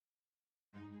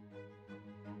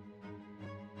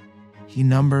He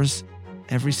numbers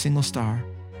every single star,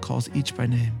 calls each by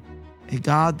name. A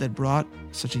God that brought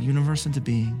such a universe into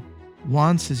being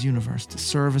wants his universe to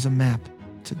serve as a map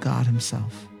to God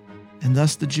himself. And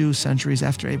thus the Jew, centuries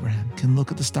after Abraham, can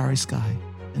look at the starry sky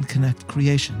and connect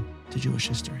creation to Jewish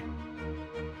history.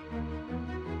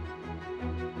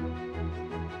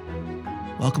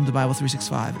 Welcome to Bible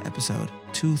 365, episode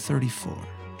 234,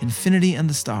 Infinity and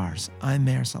the Stars. I'm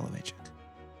Meir Soloveichik.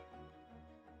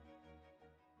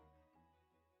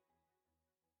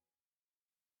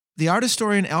 The art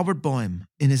historian Albert Boehm,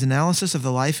 in his analysis of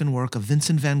the life and work of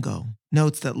Vincent van Gogh,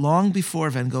 notes that long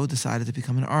before Van Gogh decided to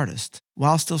become an artist,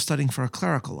 while still studying for a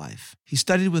clerical life, he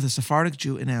studied with a Sephardic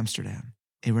Jew in Amsterdam,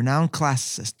 a renowned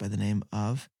classicist by the name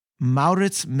of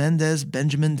Maurits Mendes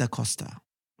Benjamin da Costa.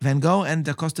 Van Gogh and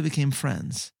da Costa became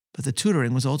friends, but the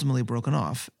tutoring was ultimately broken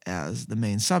off as the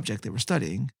main subject they were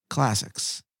studying,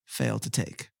 classics, failed to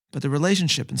take. But the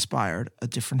relationship inspired a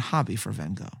different hobby for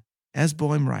Van Gogh. As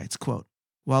Boehm writes, quote,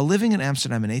 "While living in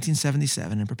Amsterdam in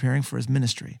 1877 and preparing for his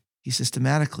ministry, he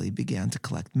systematically began to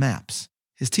collect maps.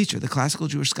 His teacher, the classical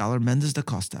Jewish scholar Mendes da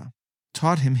Costa,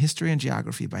 taught him history and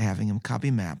geography by having him copy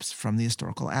maps from the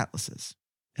historical atlases."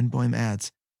 And Boehm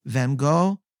adds, "Van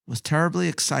Gogh was terribly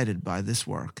excited by this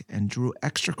work and drew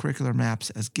extracurricular maps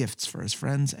as gifts for his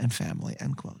friends and family,"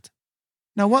 end quote.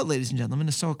 Now what, ladies and gentlemen,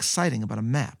 is so exciting about a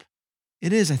map?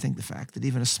 It is, I think, the fact that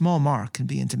even a small mark can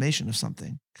be intimation of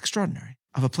something extraordinary,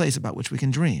 of a place about which we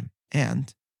can dream,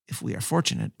 and, if we are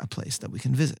fortunate, a place that we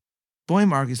can visit.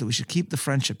 Boehm argues that we should keep the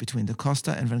friendship between da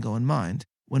Costa and Van Gogh in mind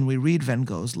when we read Van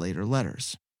Gogh's later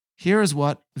letters. Here is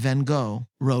what Van Gogh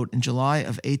wrote in July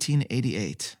of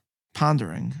 1888,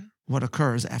 pondering what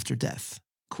occurs after death.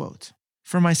 Quote,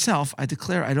 "For myself, I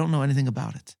declare I don't know anything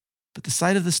about it, but the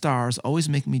sight of the stars always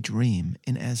make me dream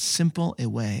in as simple a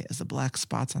way as the black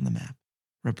spots on the map,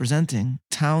 representing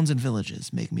towns and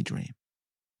villages, make me dream.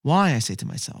 Why, I say to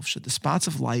myself, should the spots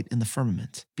of light in the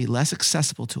firmament be less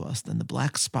accessible to us than the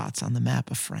black spots on the map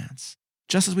of France?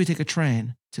 Just as we take a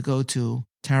train to go to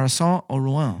Tarascon or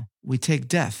Rouen, we take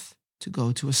death to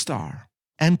go to a star."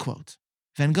 End quote.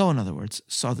 Van Gogh, in other words,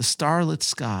 saw the starlit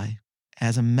sky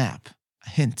as a map, a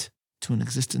hint to an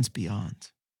existence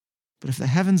beyond. But if the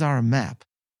heavens are a map,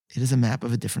 it is a map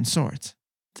of a different sort.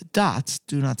 The dots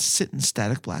do not sit in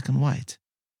static black and white.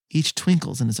 Each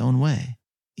twinkles in its own way.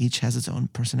 Each has its own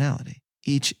personality.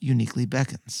 Each uniquely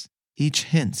beckons. Each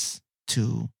hints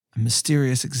to a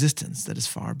mysterious existence that is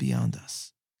far beyond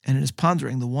us. And it is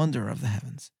pondering the wonder of the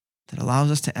heavens that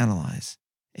allows us to analyze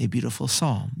a beautiful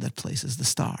psalm that places the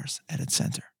stars at its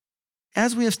center.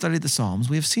 As we have studied the Psalms,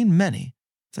 we have seen many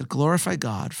that glorify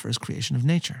God for his creation of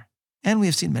nature, and we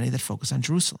have seen many that focus on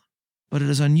Jerusalem. But it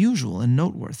is unusual and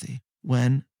noteworthy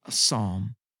when a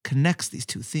psalm connects these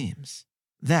two themes.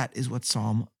 That is what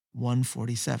Psalm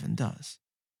 147 does.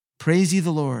 "Praise ye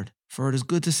the Lord, for it is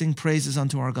good to sing praises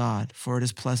unto our God, for it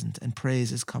is pleasant, and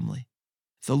praise is comely.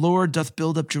 The Lord doth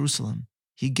build up Jerusalem.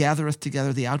 He gathereth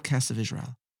together the outcasts of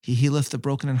Israel. He healeth the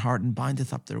broken in heart and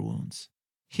bindeth up their wounds."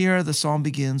 Here the psalm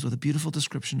begins with a beautiful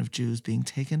description of Jews being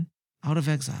taken out of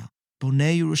exile.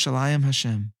 Bonei Yerushalayim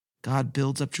Hashem. God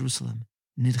builds up Jerusalem.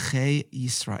 Nidchei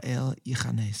Yisrael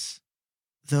Yichanes.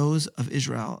 Those of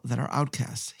Israel that are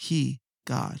outcasts, he,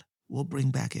 God, will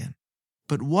bring back in.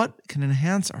 But what can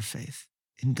enhance our faith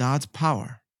in God's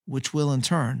power, which will in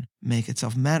turn make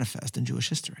itself manifest in Jewish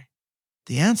history?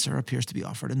 The answer appears to be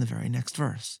offered in the very next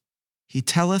verse. "He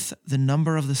telleth the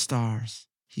number of the stars.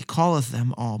 He calleth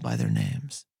them all by their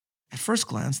names." At first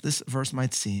glance, this verse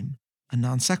might seem a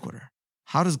non sequitur.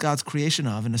 How does God's creation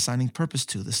of and assigning purpose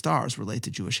to the stars relate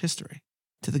to Jewish history,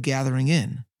 to the gathering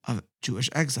in of Jewish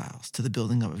exiles, to the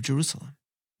building up of Jerusalem?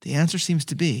 The answer seems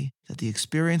to be that the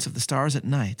experience of the stars at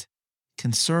night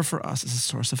can serve for us as a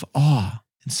source of awe,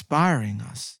 inspiring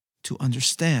us to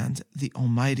understand the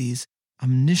Almighty's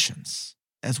omniscience,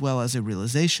 as well as a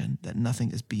realization that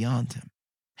nothing is beyond him.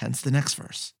 Hence the next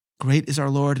verse. "Great is our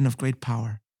Lord and of great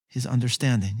power. His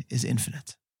understanding is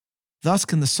infinite." Thus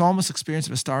can the psalmist's experience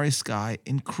of a starry sky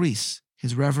increase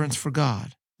his reverence for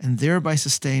God and thereby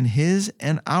sustain his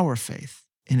and our faith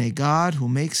in a God who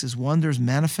makes his wonders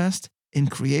manifest in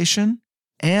creation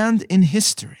and in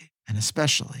history, and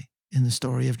especially in the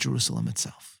story of Jerusalem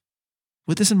itself.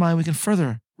 With this in mind, we can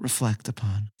further reflect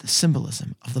upon the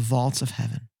symbolism of the vaults of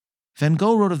heaven. Van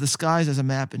Gogh wrote of the skies as a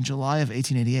map in July of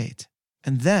 1888,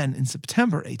 and then in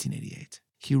September 1888,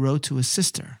 he wrote to his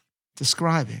sister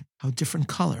describing how different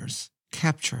colors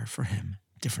capture for him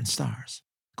different stars.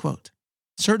 Quote,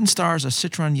 "Certain stars are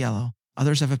citron yellow,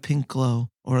 others have a pink glow,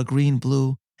 or a green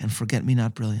blue and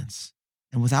forget-me-not brilliance.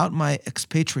 And without my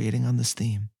expatiating on this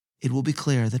theme, it will be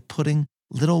clear that putting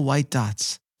little white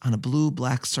dots on a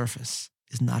blue-black surface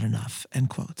is not enough, end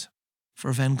quote.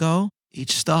 For Van Gogh,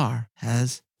 each star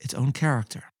has its own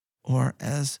character, or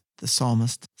as the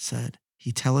psalmist said,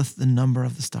 he telleth the number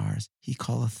of the stars, he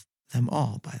calleth them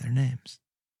all by their names.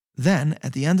 Then,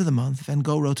 at the end of the month, Van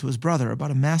Gogh wrote to his brother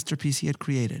about a masterpiece he had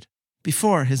created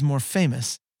before his more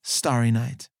famous Starry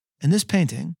Night. In this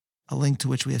painting, a link to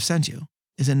which we have sent you,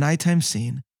 is a nighttime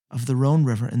scene of the Rhone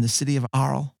River in the city of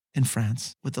Arles in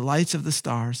France, with the lights of the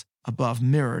stars above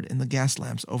mirrored in the gas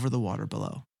lamps over the water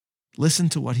below. Listen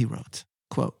to what he wrote.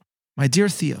 Quote, "My dear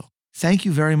Theo, thank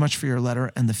you very much for your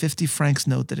letter and the 50 francs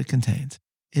note that it contained.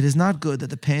 It is not good that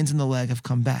the pains in the leg have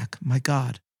come back. My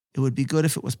God, it would be good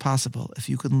if it was possible, if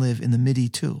you could live in the Midi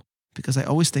too, because I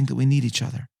always think that we need each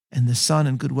other, and the sun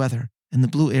and good weather and the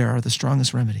blue air are the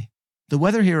strongest remedy. The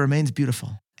weather here remains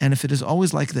beautiful, and if it is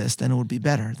always like this, then it would be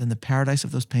better than the paradise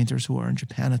of those painters who are in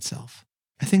Japan itself.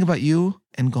 I think about you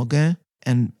and Gogh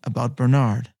and about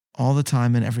Bernard all the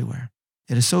time and everywhere.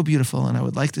 It is so beautiful, and I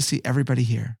would like to see everybody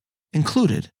here.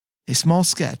 Included, a small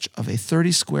sketch of a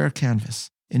 30-square canvas.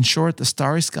 In short, the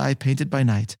starry sky painted by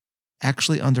night,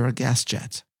 actually under a gas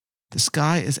jet. The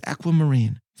sky is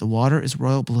aquamarine, the water is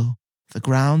royal blue, the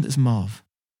ground is mauve.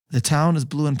 The town is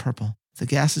blue and purple, the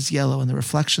gas is yellow, and the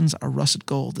reflections are russet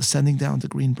gold descending down to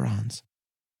green bronze.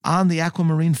 On the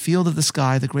aquamarine field of the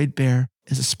sky, the Great Bear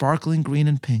is a sparkling green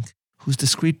and pink, whose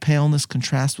discreet paleness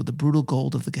contrasts with the brutal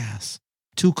gold of the gas.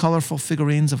 Two colorful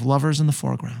figurines of lovers in the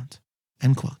foreground."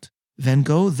 End quote. Van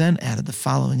Gogh then added the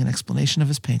following in explanation of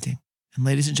his painting, and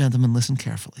ladies and gentlemen, listen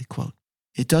carefully. Quote,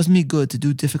 "It does me good to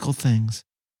do difficult things.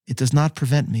 It does not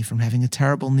prevent me from having a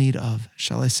terrible need of,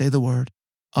 shall I say the word,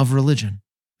 of religion.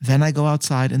 Then I go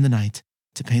outside in the night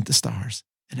to paint the stars,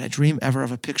 and I dream ever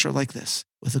of a picture like this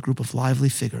with a group of lively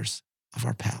figures of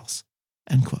our pals."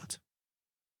 End quote.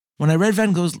 When I read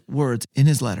Van Gogh's words in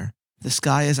his letter, "The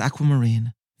sky is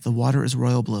aquamarine, the water is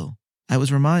royal blue," I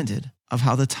was reminded of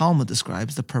how the Talmud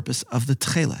describes the purpose of the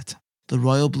tchelet, the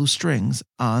royal blue strings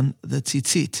on the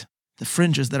tzitzit, the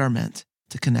fringes that are meant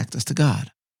to connect us to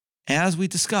God. As we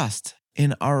discussed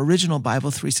in our original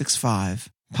Bible 365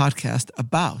 podcast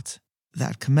about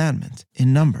that commandment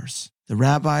in Numbers, the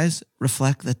rabbis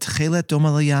reflect the tchelet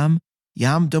doma layam,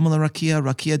 yam doma larakia,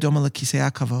 rakia doma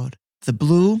lakisei kavod. The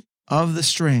blue of the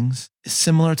strings is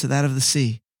similar to that of the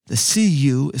sea. The sea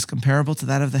is comparable to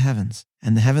that of the heavens,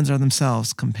 and the heavens are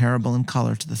themselves comparable in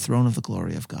color to the throne of the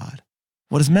glory of God.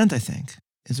 What is meant, I think,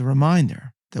 is a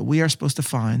reminder that we are supposed to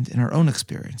find in our own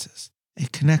experiences a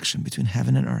connection between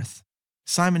heaven and earth.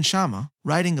 Simon Schama,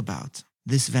 writing about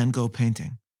this Van Gogh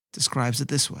painting, describes it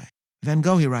this way. Van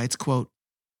Gogh, he writes, quote,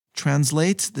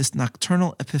 "translates this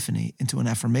nocturnal epiphany into an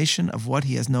affirmation of what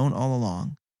he has known all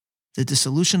along, the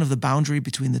dissolution of the boundary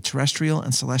between the terrestrial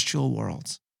and celestial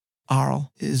worlds. Arles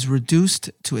is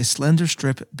reduced to a slender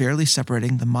strip barely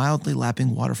separating the mildly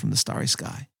lapping water from the starry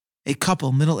sky. A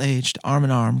couple, middle-aged, arm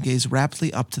in arm, gaze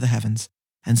raptly up to the heavens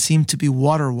and seem to be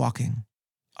water-walking,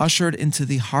 ushered into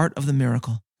the heart of the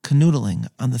miracle, canoodling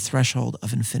on the threshold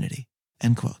of infinity."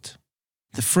 End quote.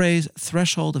 The phrase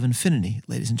threshold of infinity,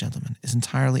 ladies and gentlemen, is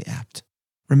entirely apt.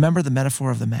 Remember the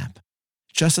metaphor of the map.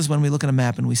 Just as when we look at a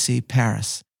map and we see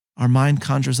Paris, our mind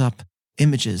conjures up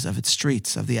images of its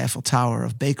streets, of the Eiffel Tower,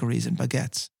 of bakeries and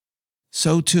baguettes.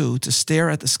 So too, to stare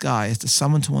at the sky is to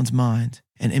summon to one's mind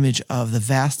an image of the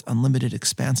vast, unlimited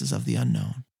expanses of the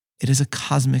unknown. It is a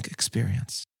cosmic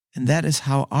experience. And that is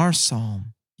how our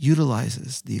psalm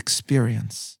utilizes the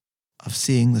experience of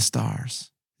seeing the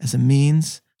stars as a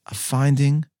means of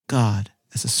finding God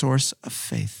as a source of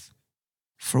faith.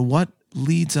 For what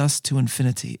leads us to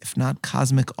infinity, if not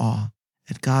cosmic awe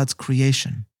at God's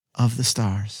creation of the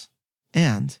stars?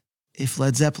 And if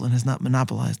Led Zeppelin has not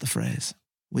monopolized the phrase,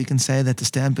 we can say that to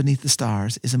stand beneath the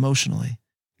stars is emotionally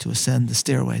to ascend the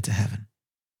stairway to heaven.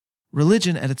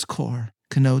 Religion at its core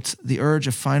connotes the urge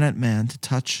of finite man to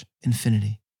touch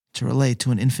infinity, to relate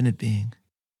to an infinite being.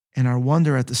 And our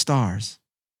wonder at the stars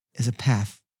is a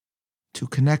path to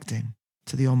connecting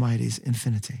to the Almighty's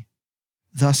infinity.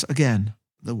 Thus again,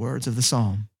 the words of the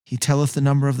psalm, "He telleth the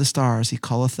number of the stars, he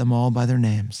calleth them all by their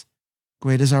names.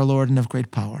 Great is our Lord and of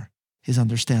great power. His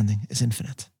understanding is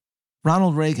infinite."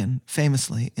 Ronald Reagan,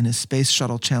 famously in his Space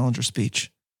Shuttle Challenger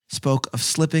speech, spoke of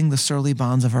slipping the surly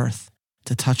bonds of earth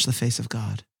to touch the face of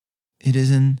God. It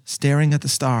is in staring at the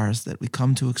stars that we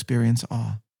come to experience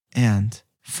awe. And,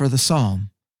 for the psalm,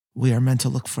 we are meant to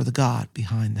look for the God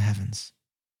behind the heavens.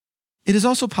 It is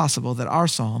also possible that our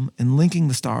psalm, in linking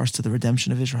the stars to the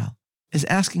redemption of Israel, is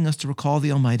asking us to recall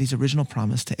the Almighty's original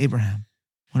promise to Abraham,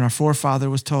 when our forefather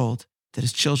was told that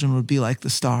his children would be like the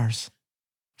stars.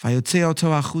 Vayotzei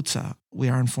oto achutza, we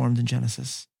are informed in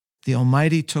Genesis. The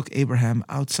Almighty took Abraham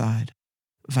outside.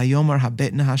 Vayomer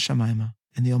habetna hashamayma.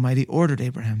 And the Almighty ordered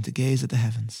Abraham to gaze at the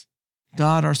heavens.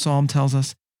 God, our psalm tells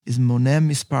us, is monem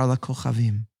mispar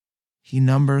lakochavim. He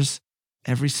numbers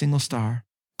every single star,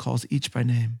 calls each by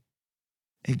name.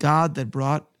 A God that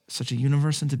brought such a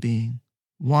universe into being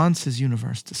wants his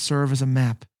universe to serve as a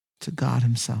map to God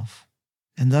himself.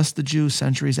 And thus the Jew,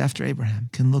 centuries after Abraham,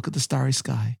 can look at the starry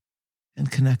sky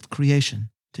and connect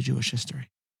creation to Jewish history.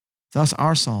 Thus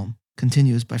our psalm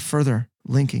continues by further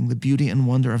linking the beauty and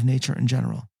wonder of nature in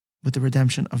general with the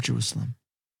redemption of Jerusalem.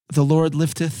 The Lord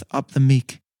lifteth up the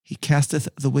meek, he casteth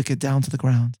the wicked down to the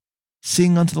ground.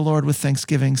 Sing unto the Lord with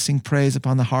thanksgiving, sing praise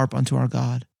upon the harp unto our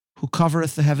God, who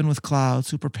covereth the heaven with clouds,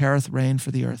 who prepareth rain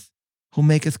for the earth, who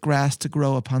maketh grass to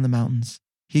grow upon the mountains.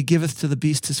 He giveth to the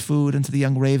beast his food, and to the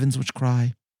young ravens which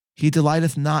cry. He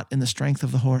delighteth not in the strength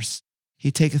of the horse.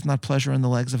 He taketh not pleasure in the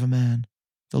legs of a man.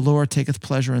 The Lord taketh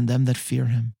pleasure in them that fear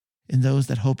him, in those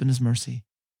that hope in his mercy.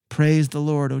 Praise the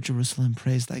Lord, O Jerusalem,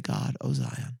 praise thy God, O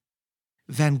Zion.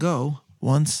 Van Gogh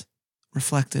once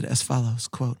reflected as follows,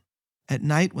 quote, "At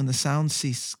night when the sound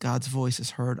ceases, God's voice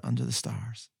is heard under the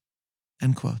stars."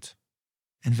 End quote.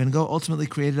 And Van Gogh ultimately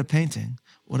created a painting,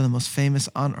 one of the most famous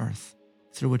on earth,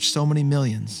 through which so many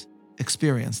millions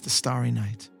experienced the starry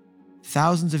night.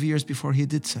 Thousands of years before he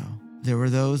did so, there were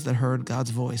those that heard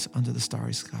God's voice under the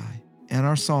starry sky. And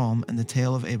our psalm and the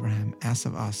tale of Abraham asks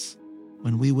of us,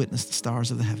 when we witness the stars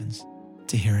of the heavens,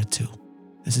 to hear it too.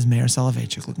 This is Meir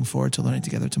Soloveichik, looking forward to learning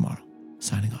together tomorrow.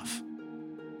 Signing off.